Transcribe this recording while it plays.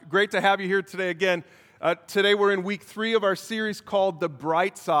Great to have you here today again. Today we're in week 3 of our series called The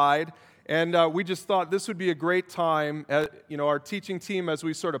Bright Side, and we just thought this would be a great time, our teaching team, as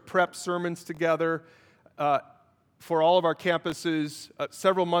we sort of prep sermons together for all of our campuses.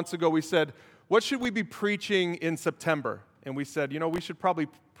 Several months ago we said, what should we be preaching in September? And we said, we should probably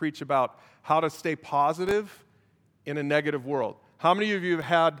preach about how to stay positive in a negative world. How many of you have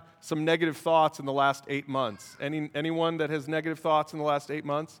had some negative thoughts in the last 8 months? Anyone that has negative thoughts in the last 8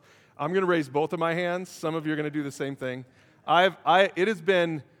 months? I'm going to raise both of my hands. Some of you are going to do the same thing. It has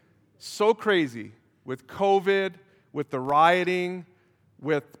been so crazy with COVID, with the rioting,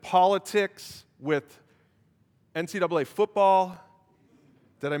 with politics, with NCAA football.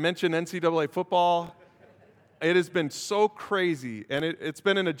 Did I mention NCAA football? It has been so crazy, and it's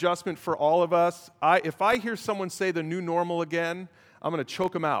been an adjustment for all of us. If I hear someone say the new normal again, I'm going to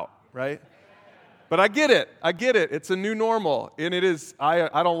choke them out, right? But I get it. It's a new normal, and it is.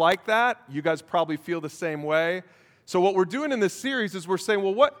 I don't like that. You guys probably feel the same way. So what we're doing in this series is we're saying,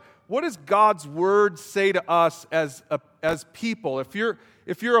 well, what does God's Word say to us as people? If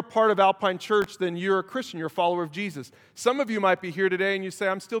you're a part of Alpine Church, then you're a Christian. You're a follower of Jesus. Some of you might be here today, and you say,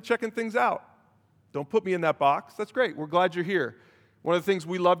 I'm still checking things out. Don't put me in that box. That's great. We're glad you're here. One of the things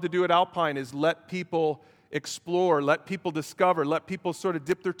we love to do at Alpine is let people explore, let people discover, let people sort of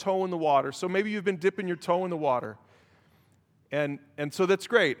dip their toe in the water. So maybe you've been dipping your toe in the water. And so that's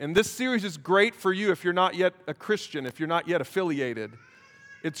great. And this series is great for you if you're not yet a Christian, if you're not yet affiliated.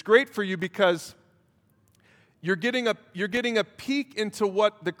 It's great for you because you're getting a peek into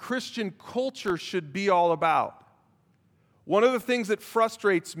what the Christian culture should be all about. One of the things that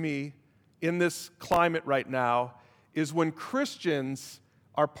frustrates me in this climate right now is when Christians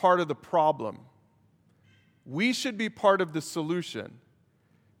are part of the problem. We should be part of the solution.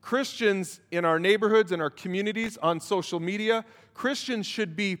 Christians in our neighborhoods, in our communities, on social media, Christians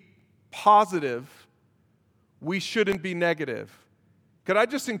should be positive. We shouldn't be negative. Could I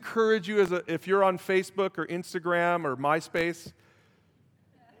just encourage you, if you're on Facebook or Instagram or MySpace?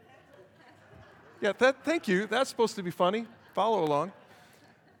 Yeah, thank you. That's supposed to be funny. Follow along.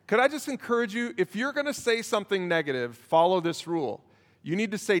 Could I just encourage you, if you're going to say something negative, follow this rule. You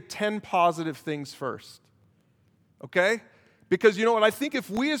need to say 10 positive things first. Okay? Because you know what? I think if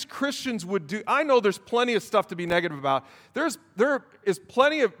we as Christians would do, I know there's plenty of stuff to be negative about. There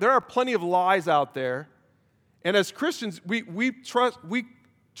are plenty of lies out there. And as Christians, we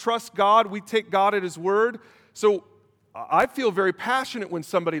trust God, we take God at His word. So I feel very passionate when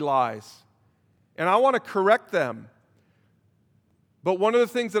somebody lies. And I want to correct them. But one of the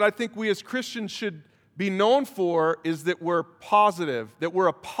things that I think we as Christians should be known for is that we're positive, that we're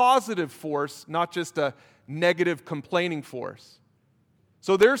a positive force, not just a negative complaining force.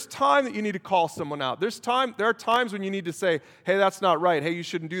 So there's time that you need to call someone out. There are times when you need to say, hey, that's not right. Hey, you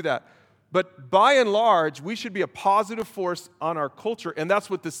shouldn't do that. But by and large, we should be a positive force on our culture, and that's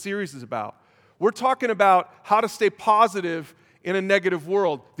what this series is about. We're talking about how to stay positive in a negative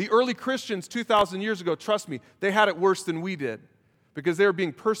world. The early Christians 2,000 years ago, trust me, they had it worse than we did, because they were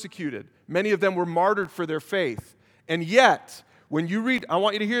being persecuted. Many of them were martyred for their faith. And yet, when you read, I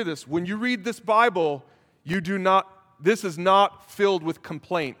want you to hear this, when you read this Bible, this is not filled with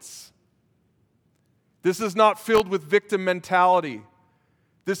complaints. This is not filled with victim mentality.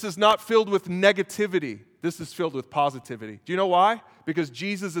 This is not filled with negativity. This is filled with positivity. Do you know why? Because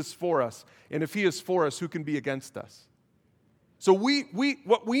Jesus is for us. And if He is for us, who can be against us? So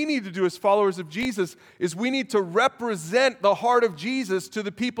what we need to do as followers of Jesus is we need to represent the heart of Jesus to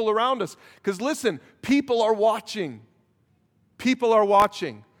the people around us. Because listen, people are watching. People are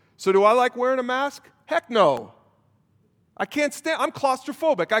watching. So do I like wearing a mask? Heck no. I'm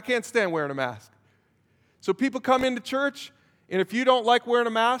claustrophobic. I can't stand wearing a mask. So people come into church, and if you don't like wearing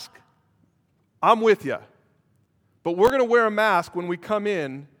a mask, I'm with you. But we're going to wear a mask when we come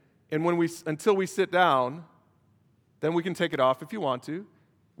in, and until we sit down. Then we can take it off if you want to.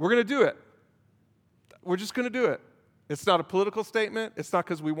 We're going to do it. We're just going to do it. It's not a political statement. It's not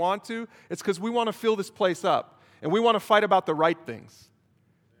because we want to. It's because we want to fill this place up. And we want to fight about the right things.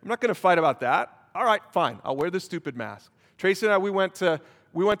 I'm not going to fight about that. All right, fine. I'll wear this stupid mask. Tracy and I, we went to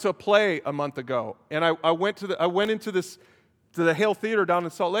a play a month ago. And I went to the Hale Theater down in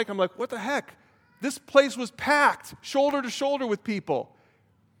Salt Lake. I'm like, what the heck? This place was packed, shoulder to shoulder with people.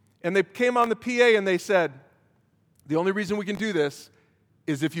 And they came on the PA and they said, the only reason we can do this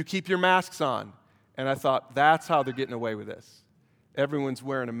is if you keep your masks on. And I thought, that's how they're getting away with this. Everyone's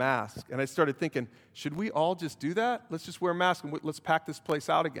wearing a mask. And I started thinking, should we all just do that? Let's just wear a mask and let's pack this place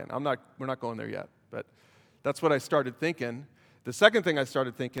out again. We're not going there yet. But that's what I started thinking. The second thing I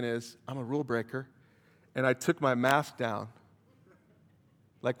started thinking is, I'm a rule breaker. And I took my mask down.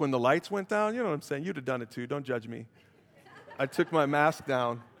 Like when the lights went down, you know what I'm saying? You'd have done it too. Don't judge me. I took my mask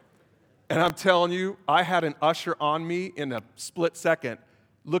down, and I'm telling you, I had an usher on me in a split second,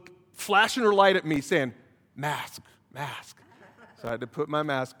 flashing her light at me saying, mask, mask. So I had to put my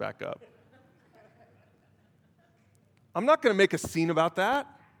mask back up. I'm not going to make a scene about that.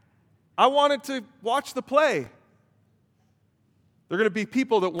 I wanted to watch the play. There are going to be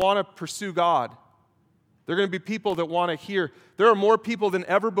people that want to pursue God. There are going to be people that want to hear. There are more people than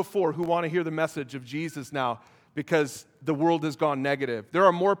ever before who want to hear the message of Jesus now because the world has gone negative. There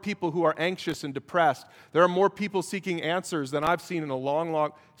are more people who are anxious and depressed. There are more people seeking answers than I've seen in a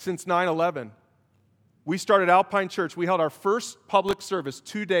long, since 9/11. We started Alpine Church. We held our first public service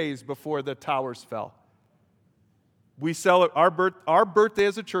 2 days before the towers fell. We celebrate our birthday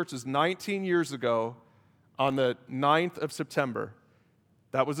as a church is 19 years ago on the 9th of September.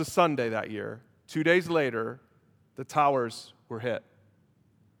 That was a Sunday that year. 2 days later, the towers were hit.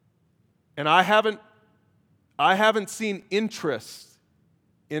 And I haven't seen interest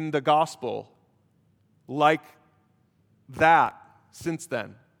in the gospel like that since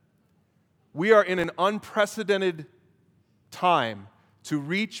then. We are in an unprecedented time to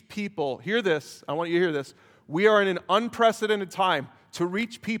reach people. Hear this. I want you to hear this. We are in an unprecedented time to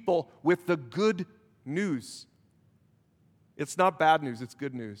reach people with the good news. It's not bad news, it's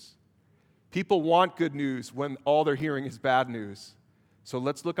good news. People want good news when all they're hearing is bad news. So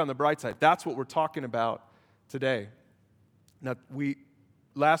let's look on the bright side. That's what we're talking about today. Now,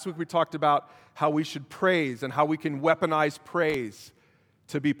 last week we talked about how we should praise and how we can weaponize praise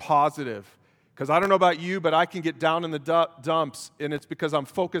to be positive. Because I don't know about you, but I can get down in the dumps, and it's because I'm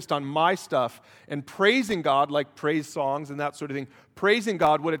focused on my stuff. And praising God, like praise songs and that sort of thing, praising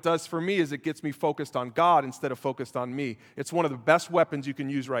God, what it does for me is it gets me focused on God instead of focused on me. It's one of the best weapons you can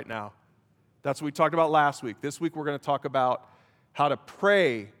use right now. That's what we talked about last week. This week we're going to talk about how to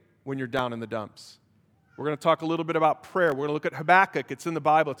pray when you're down in the dumps. We're going to talk a little bit about prayer. We're going to look at Habakkuk. It's in the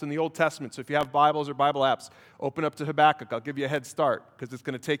Bible. It's in the Old Testament. So if you have Bibles or Bible apps, open up to Habakkuk. I'll give you a head start because it's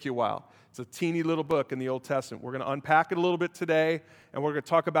going to take you a while. It's a teeny little book in the Old Testament. We're going to unpack it a little bit today, and we're going to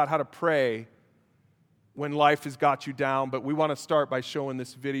talk about how to pray when life has got you down. But we want to start by showing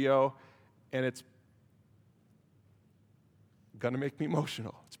this video, and it's going to make me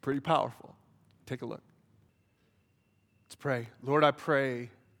emotional. It's pretty powerful. Take a look. Let's pray. Lord, I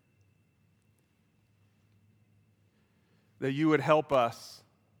pray that you would help us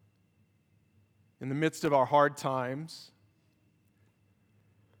in the midst of our hard times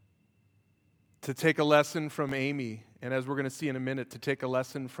to take a lesson from Amy, and as we're going to see in a minute, to take a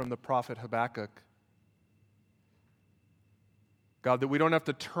lesson from the prophet Habakkuk. God, that we don't have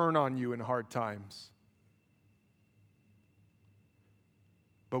to turn on you in hard times,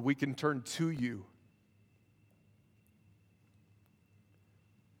 but we can turn to you.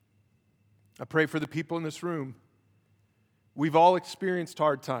 I pray for the people in this room. We've all experienced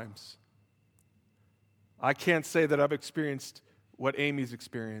hard times. I can't say that I've experienced what Amy's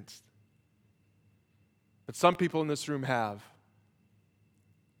experienced, but some people in this room have.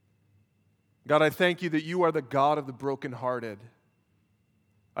 God, I thank you that you are the God of the brokenhearted.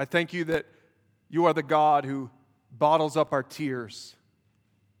 I thank you that you are the God who bottles up our tears.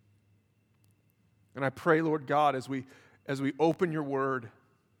 And I pray, Lord God, as we open your word,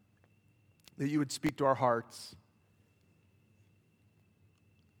 that you would speak to our hearts,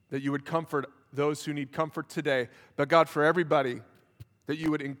 that you would comfort those who need comfort today. But God, for everybody, that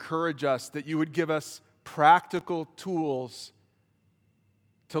you would encourage us, that you would give us practical tools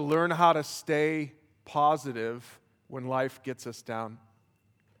to learn how to stay positive when life gets us down.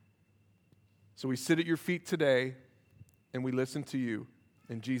 So we sit at your feet today and we listen to you.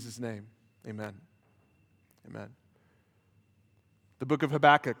 In Jesus' name, amen. Amen. The book of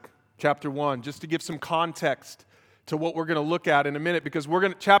Habakkuk, chapter 1, just to give some context to what we're going to look at in a minute, because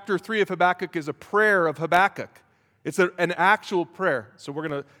chapter 3 of Habakkuk is a prayer of Habakkuk. It's an actual prayer. So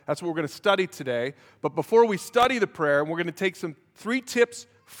that's what we're going to study today. But before we study the prayer, and we're going to take 3 tips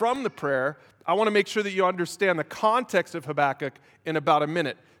from the prayer, I want to make sure that you understand the context of Habakkuk in about a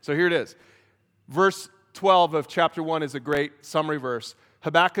minute. So here it is. Verse 12 of chapter 1 is a great summary verse.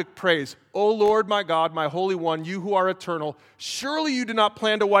 Habakkuk prays, "O Lord, my God, my Holy One, you who are eternal, surely you do not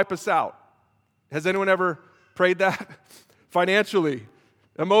plan to wipe us out." Has anyone ever prayed that? Financially,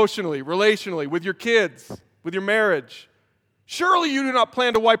 emotionally, relationally, with your kids, with your marriage. Surely you do not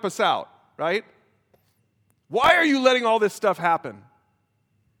plan to wipe us out, right? Why are you letting all this stuff happen?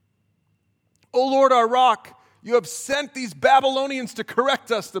 O Lord, our rock, you have sent these Babylonians to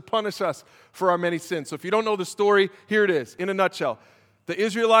correct us, to punish us for our many sins. So if you don't know the story, here it is, in a nutshell. The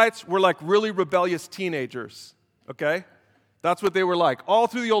Israelites were like really rebellious teenagers, okay? That's what they were like. All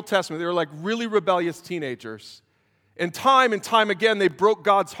through the Old Testament, they were like really rebellious teenagers. And time again, they broke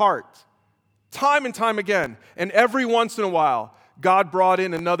God's heart. Time and time again. And every once in a while, God brought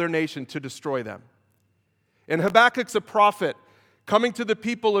in another nation to destroy them. And Habakkuk's a prophet coming to the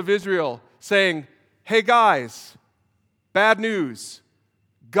people of Israel saying, hey guys, bad news.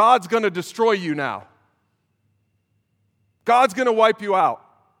 God's going to destroy you now. God's going to wipe you out.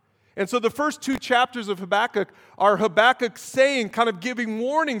 And so the first 2 chapters of Habakkuk are Habakkuk saying, kind of giving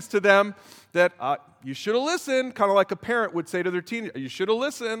warnings to them that you should have listened, kind of like a parent would say to their teenager, you should have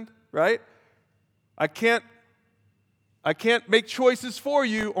listened, right? I can't make choices for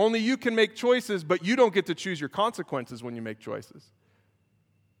you. Only you can make choices, but you don't get to choose your consequences when you make choices.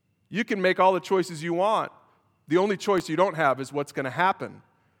 You can make all the choices you want. The only choice you don't have is what's going to happen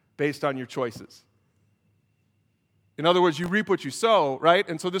based on your choices. In other words, you reap what you sow, right?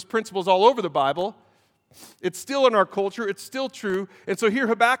 And so this principle is all over the Bible. It's still in our culture. It's still true. And so here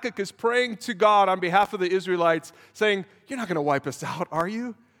Habakkuk is praying to God on behalf of the Israelites, saying, you're not going to wipe us out, are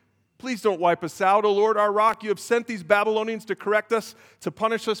you? Please don't wipe us out, O Lord, our rock. You have sent these Babylonians to correct us, to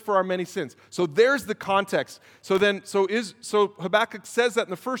punish us for our many sins. So there's the context. So Habakkuk says that in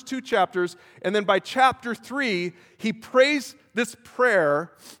the first 2 chapters, and then by chapter 3, he prays this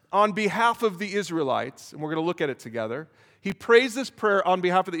prayer on behalf of the Israelites, and we're going to look at it together. He prays this prayer on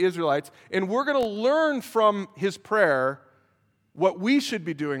behalf of the Israelites, and we're going to learn from his prayer what we should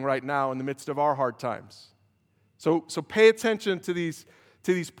be doing right now in the midst of our hard times. So pay attention to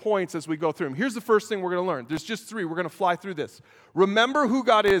these points as we go through them. Here's the first thing we're going to learn. There's just 3. We're going to fly through this. Remember who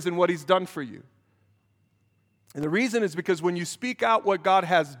God is and what he's done for you. And the reason is because when you speak out what God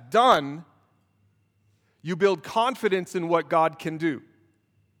has done, you build confidence in what God can do.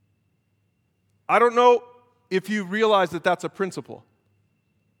 I don't know if you realize that that's a principle.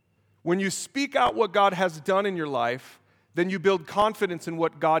 When you speak out what God has done in your life, then you build confidence in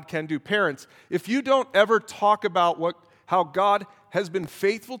what God can do. Parents, if you don't ever talk about how God has been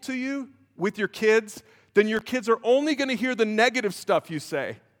faithful to you with your kids, then your kids are only going to hear the negative stuff you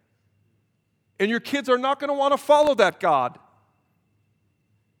say. And your kids are not going to want to follow that God.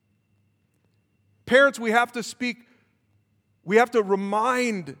 Parents, we have to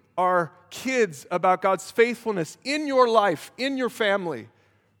remind our kids about God's faithfulness in your life, in your family.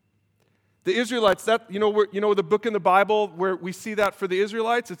 The Israelites, the book in the Bible where we see that for the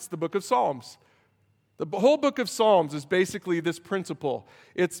Israelites, it's the book of Psalms. The whole book of Psalms is basically this principle.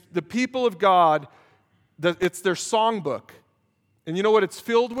 It's the people of God, it's their songbook. And you know what it's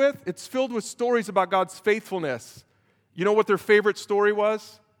filled with? It's filled with stories about God's faithfulness. You know what their favorite story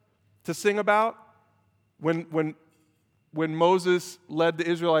was to sing about? When Moses led the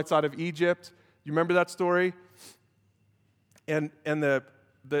Israelites out of Egypt, you remember that story? And the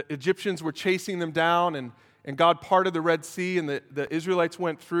Egyptians were chasing them down, and God parted the Red Sea, and the Israelites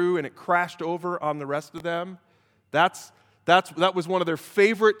went through, and it crashed over on the rest of them. That was one of their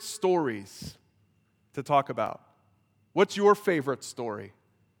favorite stories to talk about. What's your favorite story?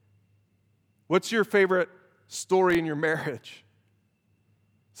 What's your favorite story in your marriage?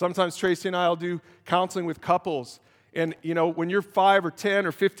 Sometimes Tracy and I will do counseling with couples, and when you're 5 or 10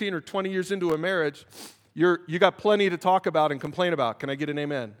 or 15 or 20 years into a marriage, you got plenty to talk about and complain about. Can I get an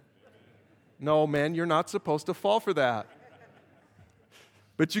amen? No, man, you're not supposed to fall for that.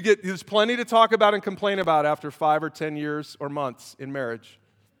 But there's plenty to talk about and complain about after 5 or 10 years or months in marriage.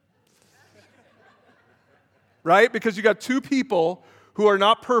 Right? Because you got 2 people who are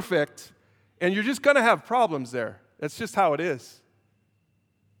not perfect, and you're just going to have problems there. That's just how it is.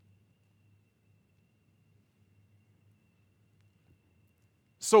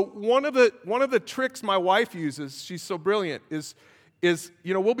 So one of the tricks my wife uses, she's so brilliant, is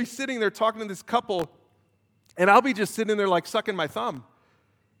we'll be sitting there talking to this couple, and I'll be just sitting there like sucking my thumb.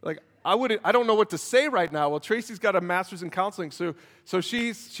 Like I don't know what to say right now. Well, Tracy's got a master's in counseling, so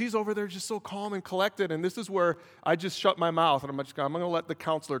she's over there just so calm and collected, and this is where I just shut my mouth, and I'm going to let the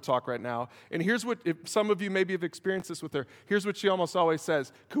counselor talk right now. And here's what, if some of you maybe have experienced this with her, here's what she almost always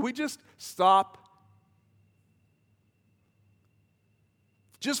says: could we just stop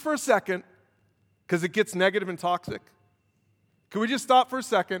just for a second, because it gets negative and toxic? Can we just stop for a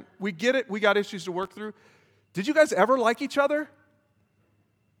second? We get it. We got issues to work through. Did you guys ever like each other?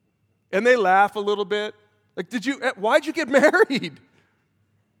 And they laugh a little bit. Like, why'd you get married?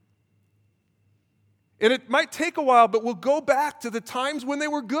 And it might take a while, but we'll go back to the times when they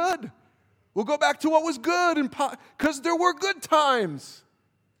were good. We'll go back to what was good, because there were good times.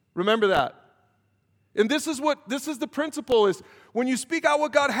 Remember that. And this is the principle is when you speak out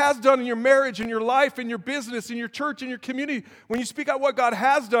what God has done in your marriage, in your life, in your business, in your church, in your community, when you speak out what God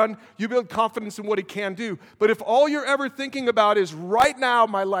has done, you build confidence in what he can do. But if all you're ever thinking about is right now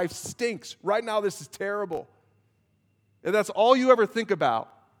my life stinks, right now this is terrible, and that's all you ever think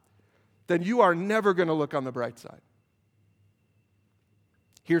about, then you are never going to look on the bright side.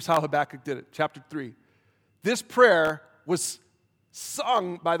 Here's how Habakkuk did it, chapter 3. This prayer was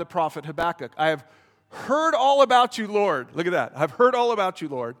sung by the prophet Habakkuk. I have heard all about you, Lord. Look at that. I've heard all about you,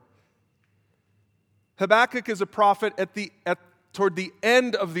 Lord. Habakkuk is a prophet toward the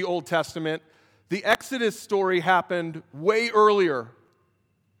end of the Old Testament. The Exodus story happened way earlier,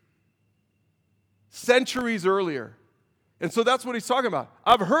 centuries earlier. And so that's what he's talking about.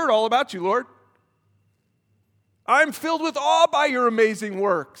 I've heard all about you, Lord. I'm filled with awe by your amazing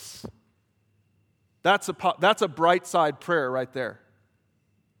works. That's a bright side prayer right there.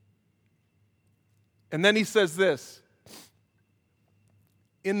 And then he says this,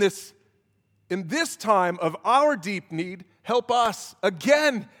 in this time of our deep need, help us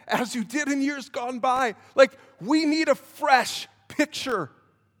again as you did in years gone by. Like, we need a fresh picture.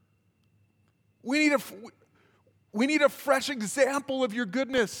 We need a fresh example of your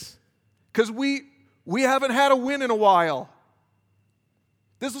goodness because we haven't had a win in a while.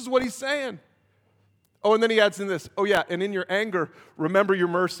 This is what he's saying. Oh, and then he adds in this, oh yeah, and in your anger, remember your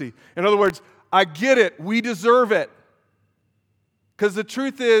mercy. In other words, I get it. We deserve it. Because the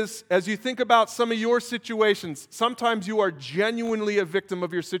truth is, as you think about some of your situations, sometimes you are genuinely a victim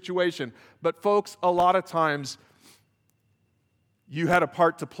of your situation. But folks, a lot of times, you had a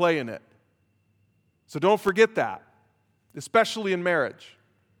part to play in it. So don't forget that, especially in marriage.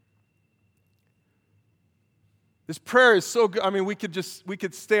 This prayer is so good. I mean, we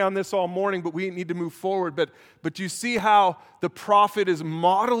could stay on this all morning, but we need to move forward. But you see how the prophet is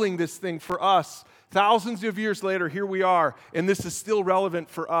modeling this thing for us. Thousands of years later, here we are, and this is still relevant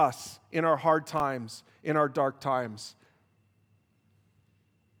for us in our hard times, in our dark times.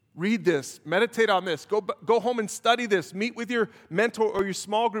 Read this, meditate on this, go home and study this, meet with your mentor or your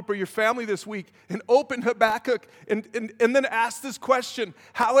small group or your family this week and open Habakkuk and then ask this question,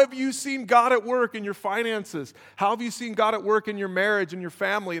 how have you seen God at work in your finances? How have you seen God at work in your marriage and your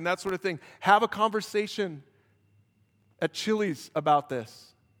family and that sort of thing? Have a conversation at Chili's about this.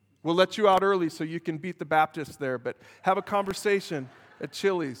 We'll let you out early so you can beat the Baptists there, but have a conversation at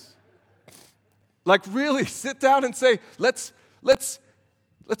Chili's. Like really sit down and say, let's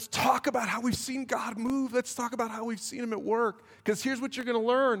talk about how we've seen God move. Let's talk about how we've seen him at work. Because here's what you're going to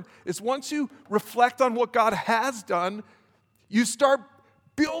learn is once you reflect on what God has done, you start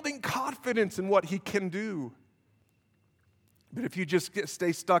building confidence in what he can do. But if you just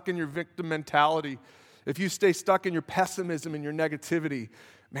stay stuck in your victim mentality, if you stay stuck in your pessimism and your negativity,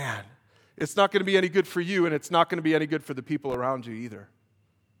 man, it's not going to be any good for you and it's not going to be any good for the people around you either.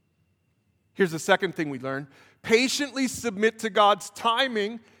 Here's the second thing we learn. Patiently submit to God's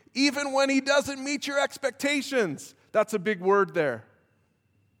timing even when he doesn't meet your expectations. That's a big word there.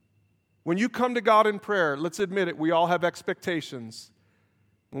 When you come to God in prayer, let's admit it, we all have expectations.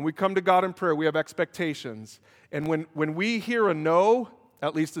 When we come to God in prayer, we have expectations. And when we hear a no,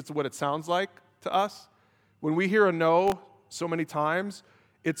 at least it's what it sounds like to us, when we hear a no so many times,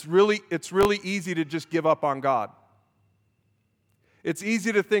 it's really easy to just give up on God. It's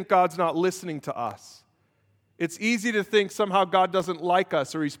easy to think God's not listening to us. It's easy to think somehow God doesn't like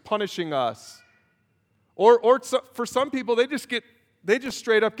us or he's punishing us. Or for some people, they just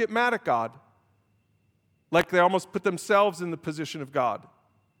straight up get mad at God. Like they almost put themselves in the position of God.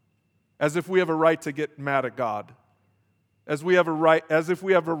 As if we have a right to get mad at God. As if we have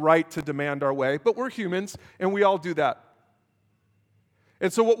a right to demand our way. But we're humans and we all do that.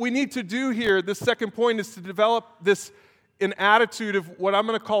 And so what we need to do here, this second point, is to develop an attitude of what I'm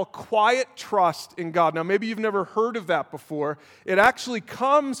going to call quiet trust in God. Now, maybe you've never heard of that before. It actually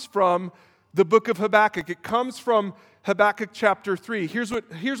comes from the book of Habakkuk. It comes from Habakkuk chapter 3. Here's what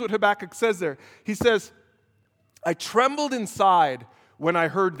Habakkuk says there. He says, I trembled inside when I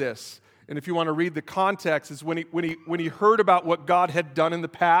heard this. And if you want to read the context, is when he heard about what God had done in the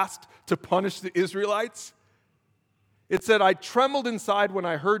past to punish the Israelites. It said, I trembled inside when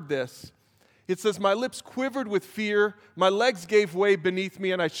I heard this. It says, my lips quivered with fear, my legs gave way beneath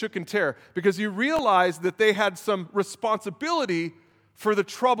me, and I shook in terror. Because he realized that they had some responsibility for the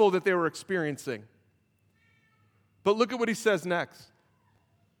trouble that they were experiencing. But look at what he says next.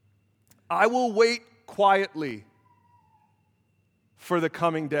 I will wait quietly for the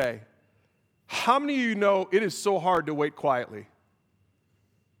coming day. How many of you know it is so hard to wait quietly?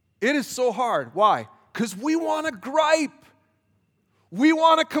 It is so hard. Why? Because we want to gripe. We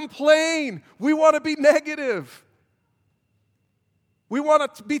want to complain. We want to be negative. We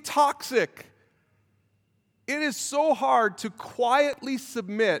want to be toxic. It is so hard to quietly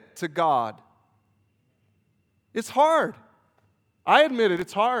submit to God. It's hard. I admit it,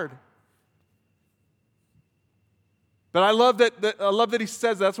 it's hard. But I love that he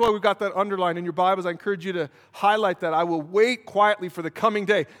says that. That's why we've got that underlined in your Bibles. I encourage you to highlight that. I will wait quietly for the coming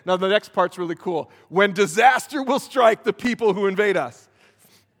day. Now the next part's really cool. When disaster will strike the people who invade us.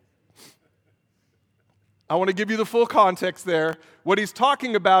 I want to give you the full context there. What he's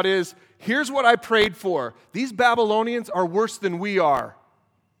talking about is, here's what I prayed for. These Babylonians are worse than we are.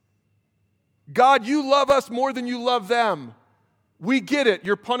 God, you love us more than you love them. We get it.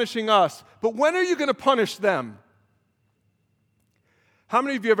 You're punishing us. But when are you going to punish them? How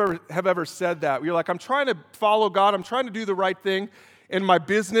many of you have ever said that? You're like, I'm trying to follow God. I'm trying to do the right thing in my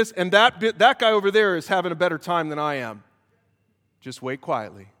business, and that guy over there is having a better time than I am. Just wait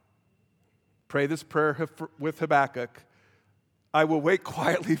quietly. Pray this prayer with Habakkuk. I will wait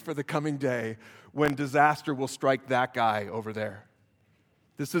quietly for the coming day when disaster will strike that guy over there.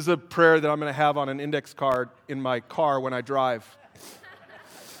 This is a prayer that I'm going to have on an index card in my car when I drive.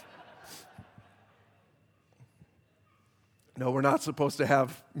 No, we're not supposed to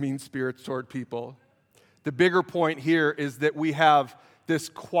have mean spirits toward people. The bigger point here is that we have this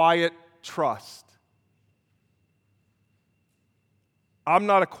quiet trust. I'm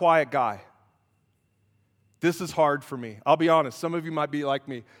not a quiet guy. This is hard for me. I'll be honest. Some of you might be like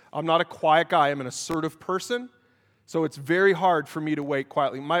me. I'm not a quiet guy. I'm an assertive person. So it's very hard for me to wait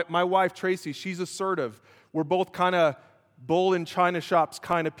quietly. My wife, Tracy, she's assertive. We're both kind of bull in china shops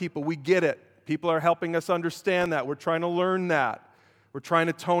kind of people. We get it. People are helping us understand that. We're trying to learn that. We're trying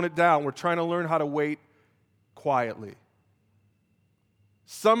to tone it down. We're trying to learn how to wait quietly.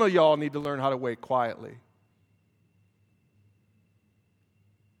 Some of y'all need to learn how to wait quietly.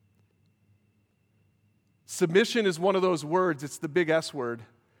 Submission is one of those words. It's the big S word.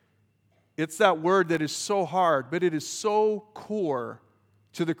 It's that word that is so hard, but it is so core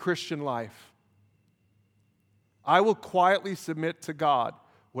to the Christian life. I will quietly submit to God.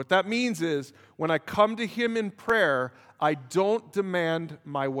 What that means is, when I come to Him in prayer, I don't demand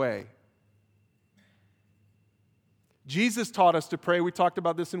my way. Jesus taught us to pray. We talked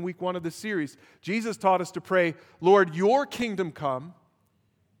about this in week 1 of this series. Jesus taught us to pray, Lord, your kingdom come,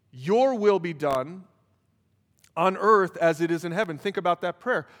 your will be done on earth as it is in heaven. Think about that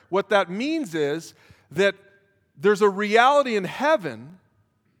prayer. What that means is that there's a reality in heaven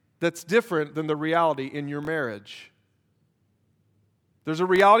that's different than the reality in your marriage. There's a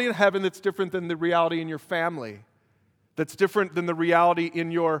reality in heaven that's different than the reality in your family, that's different than the reality in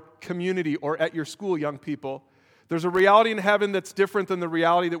your community or at your school, young people. There's a reality in heaven that's different than the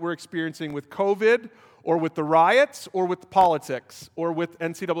reality that we're experiencing with COVID or with the riots or with politics or with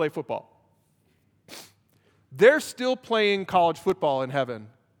NCAA football. They're still playing college football in heaven.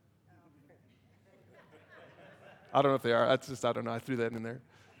 I don't know if they are. I don't know. I threw that in there.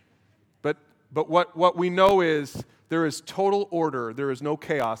 But what we know is there is total order. There is no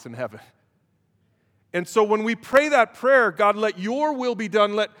chaos in heaven. And so when we pray that prayer, God, let your will be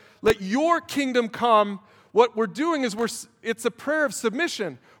done, let your kingdom come, what we're doing is it's a prayer of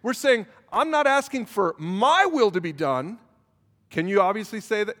submission. We're saying, I'm not asking for my will to be done. Can you obviously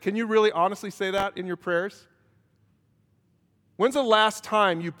say that? Can you really honestly say that in your prayers? When's the last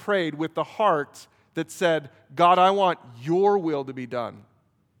time you prayed with the heart that said, God, I want your will to be done?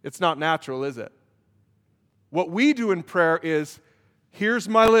 It's not natural, is it? What we do in prayer is, here's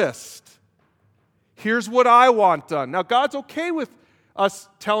my list. Here's what I want done. Now, God's okay with us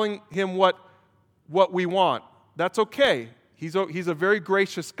telling Him what we want. That's okay. He's a very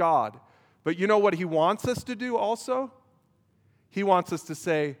gracious God. But you know what He wants us to do also? He wants us to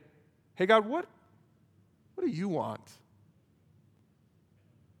say, hey, God, what do you want?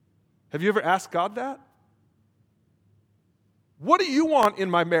 Have you ever asked God that? What do you want in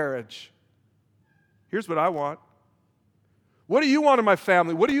my marriage? Here's what I want. What do you want in my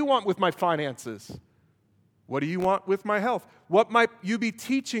family? What do you want with my finances? What do you want with my health? What might you be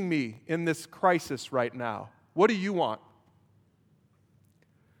teaching me in this crisis right now? What do you want?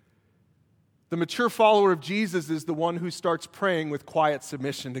 The mature follower of Jesus is the one who starts praying with quiet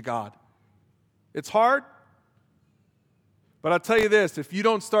submission to God. It's hard, but I'll tell you this, if you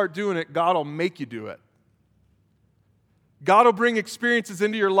don't start doing it, God will make you do it. God will bring experiences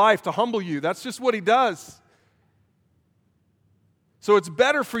into your life to humble you. That's just what He does. So it's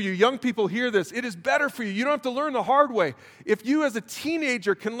better for you. Young people hear this. It is better for you. You don't have to learn the hard way. If you as a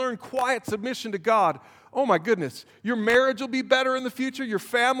teenager can learn quiet submission to God, oh my goodness, your marriage will be better in the future, your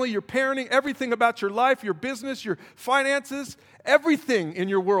family, your parenting, everything about your life, your business, your finances, everything in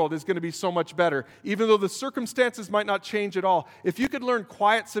your world is going to be so much better, even though the circumstances might not change at all. If you could learn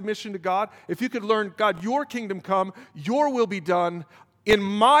quiet submission to God, if you could learn, God, your kingdom come, your will be done in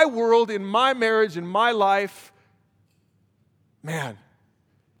my world, in my marriage, in my life, man,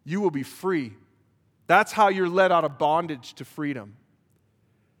 you will be free. That's how you're led out of bondage to freedom,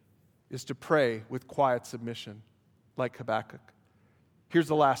 is to pray with quiet submission, like Habakkuk. Here's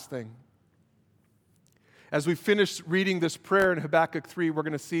the last thing. As we finish reading this prayer in Habakkuk 3, we're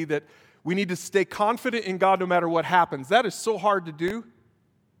going to see that we need to stay confident in God no matter what happens. That is so hard to do.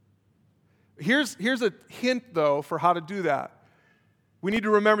 Here's a hint, though, for how to do that. We need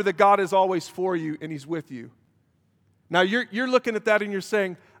to remember that God is always for you and He's with you. Now, you're looking at that and you're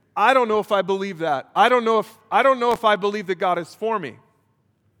saying, I don't know if I believe that. I don't know if I believe that God is for me.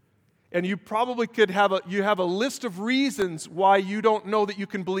 And you probably could have a list of reasons why you don't know that you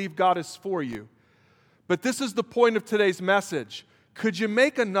can believe God is for you. But this is the point of today's message. Could you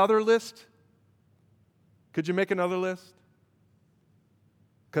make another list? Could you make another list?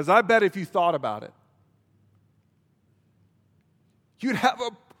 Because I bet if you thought about it, you'd have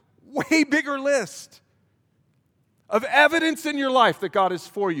a way bigger list of evidence in your life that God is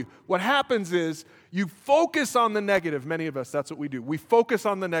for you. What happens is you focus on the negative. Many of us, that's what we do. We focus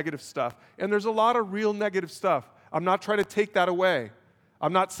on the negative stuff. And there's a lot of real negative stuff. I'm not trying to take that away.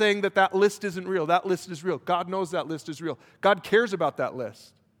 I'm not saying that list isn't real. That list is real. God knows that list is real. God cares about that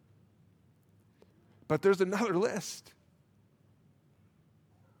list. But there's another list.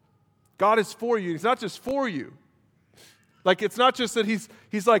 God is for you. He's not just for you. Like, it's not just that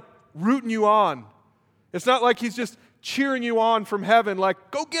he's like rooting you on. It's not like He's just cheering you on from heaven,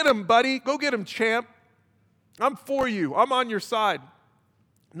 like, go get him, buddy. Go get him, champ. I'm for you. I'm on your side.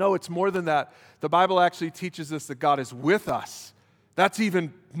 No, it's more than that. The Bible actually teaches us that God is with us. That's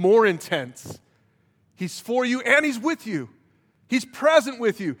even more intense. He's for you and He's with you. He's present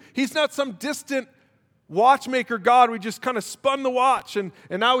with you. He's not some distant watchmaker God. We just kind of spun the watch and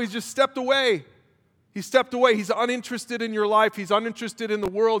now He's just stepped away. He stepped away. He's uninterested in your life. He's uninterested in the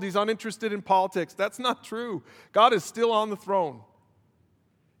world. He's uninterested in politics. That's not true. God is still on the throne.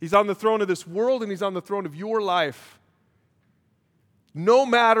 He's on the throne of this world and He's on the throne of your life. No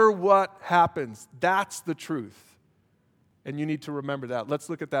matter what happens, that's the truth. And you need to remember that. Let's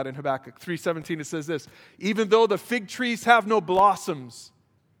look at that in Habakkuk 3:17. It says this, even though the fig trees have no blossoms.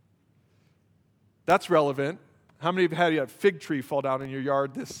 That's relevant. How many of you had a fig tree fall down in your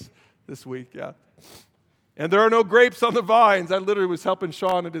yard this week? Yeah. And there are no grapes on the vines. I literally was helping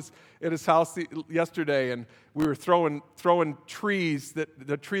Sean at his house yesterday, and we were throwing trees,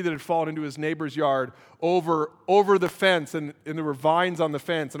 the tree that had fallen into his neighbor's yard, over the fence, and there were vines on the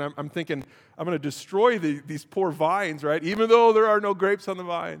fence. And I'm thinking, I'm going to destroy these poor vines, right? Even though there are no grapes on the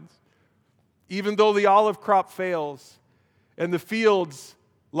vines. Even though the olive crop fails, and the fields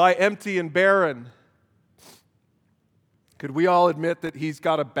lie empty and barren. Could we all admit that He's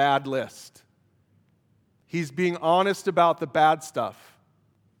got a bad list? He's being honest about the bad stuff.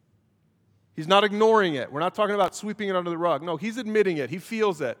 He's not ignoring it. We're not talking about sweeping it under the rug. No, He's admitting it. He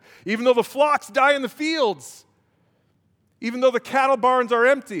feels it. Even though the flocks die in the fields, even though the cattle barns are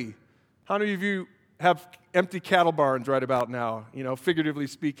empty. How many of you have empty cattle barns right about now? You know, figuratively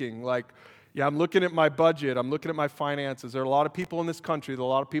speaking, like, yeah, I'm looking at my budget. I'm looking at my finances. There are a lot of people in this country, there are a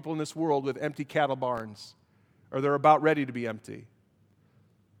lot of people in this world with empty cattle barns, or they're about ready to be empty.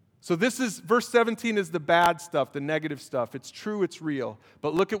 So verse 17 is the bad stuff, the negative stuff. It's true, it's real.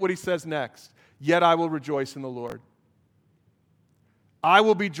 But look at what he says next. Yet I will rejoice in the Lord. I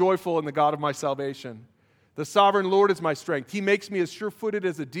will be joyful in the God of my salvation. The sovereign Lord is my strength. He makes me as sure-footed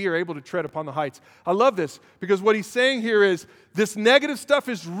as a deer, able to tread upon the heights. I love this because what he's saying here is this negative stuff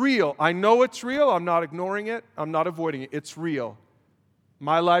is real. I know it's real. I'm not ignoring it. I'm not avoiding it. It's real.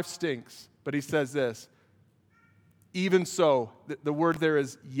 My life stinks. But he says this. Even so, the word there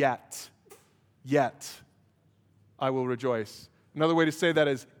is yet. Yet I will rejoice. Another way to say that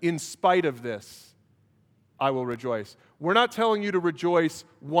is, in spite of this, I will rejoice. We're not telling you to rejoice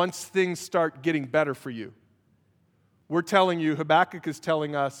once things start getting better for you. We're telling you, Habakkuk is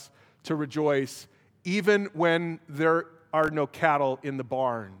telling us to rejoice even when there are no cattle in the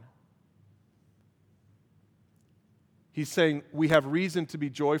barn. He's saying we have reason to be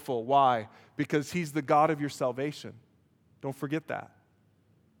joyful. Why? Because He's the God of your salvation. Don't forget that.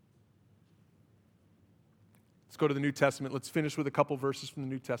 Let's go to the New Testament. Let's finish with a couple verses from the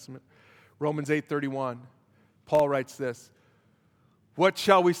New Testament. Romans 8:31. Paul writes this. What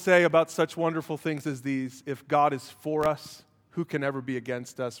shall we say about such wonderful things as these? If God is for us, who can ever be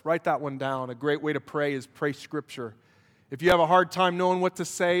against us? Write that one down. A great way to pray is pray Scripture. If you have a hard time knowing what to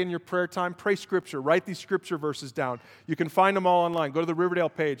say in your prayer time, pray Scripture. Write these Scripture verses down. You can find them all online. Go to the Riverdale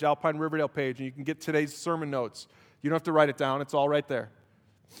page, Alpine Riverdale page, and you can get today's sermon notes. You don't have to write it down. It's all right there.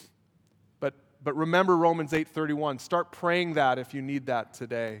 But remember Romans 8:31. Start praying that if you need that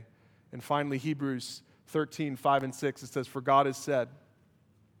today. And finally, Hebrews 13:5 and 6. It says, "For God has said,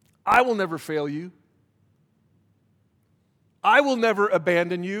 I will never fail you. I will never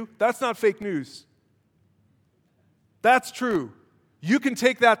abandon you." That's not fake news. That's true. You can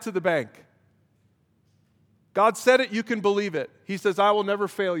take that to the bank. God said it, you can believe it. He says, I will never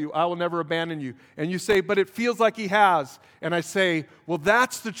fail you. I will never abandon you. And you say, but it feels like he has. And I say, well,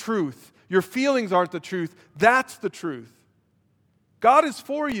 that's the truth. Your feelings aren't the truth. That's the truth. God is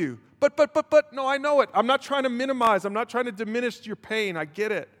for you. But, no, I know it. I'm not trying to minimize. I'm not trying to diminish your pain. I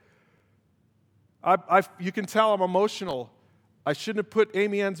get it. You can tell I'm emotional. I shouldn't have put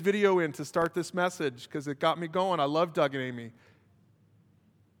Amy Ann's video in to start this message because it got me going. I love Doug and Amy.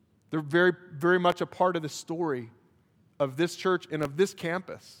 They're very, very much a part of the story of this church and of this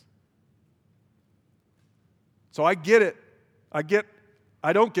campus. So I get it.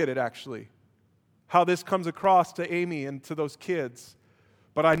 I don't get it, actually, how this comes across to Amy and to those kids.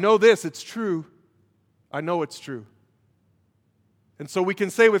 But I know this, it's true. I know it's true. And so we can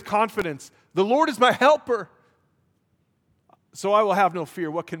say with confidence, the Lord is my helper. So I will have no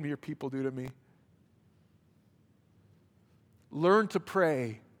fear. What can your people do to me? Learn to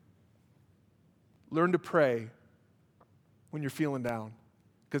pray. Learn to pray when you're feeling down,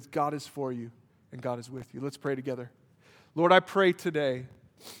 because God is for you and God is with you. Let's pray together. Lord, I pray today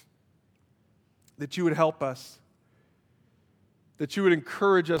that you would help us, that you would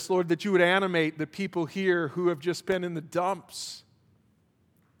encourage us, Lord, that you would animate the people here who have just been in the dumps,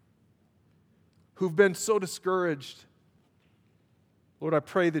 who've been so discouraged. Lord, I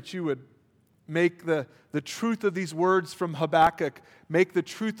pray that you would make the truth of these words from Habakkuk, make the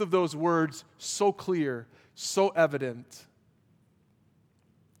truth of those words so clear, so evident.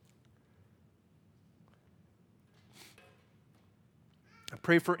 I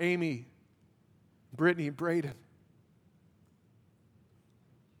pray for Amy, Brittany, and Braden.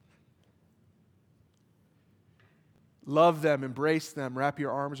 Love them, embrace them, wrap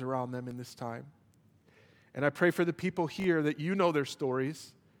your arms around them in this time. And I pray for the people here that you know their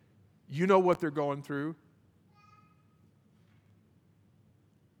stories. You know what they're going through.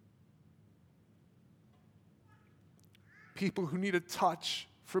 People who need a touch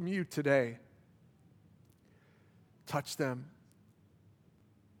from you today. Touch them.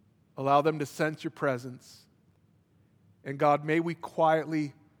 Allow them to sense your presence. And God, may we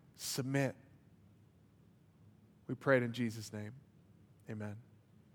quietly submit. We pray it in Jesus' name. Amen.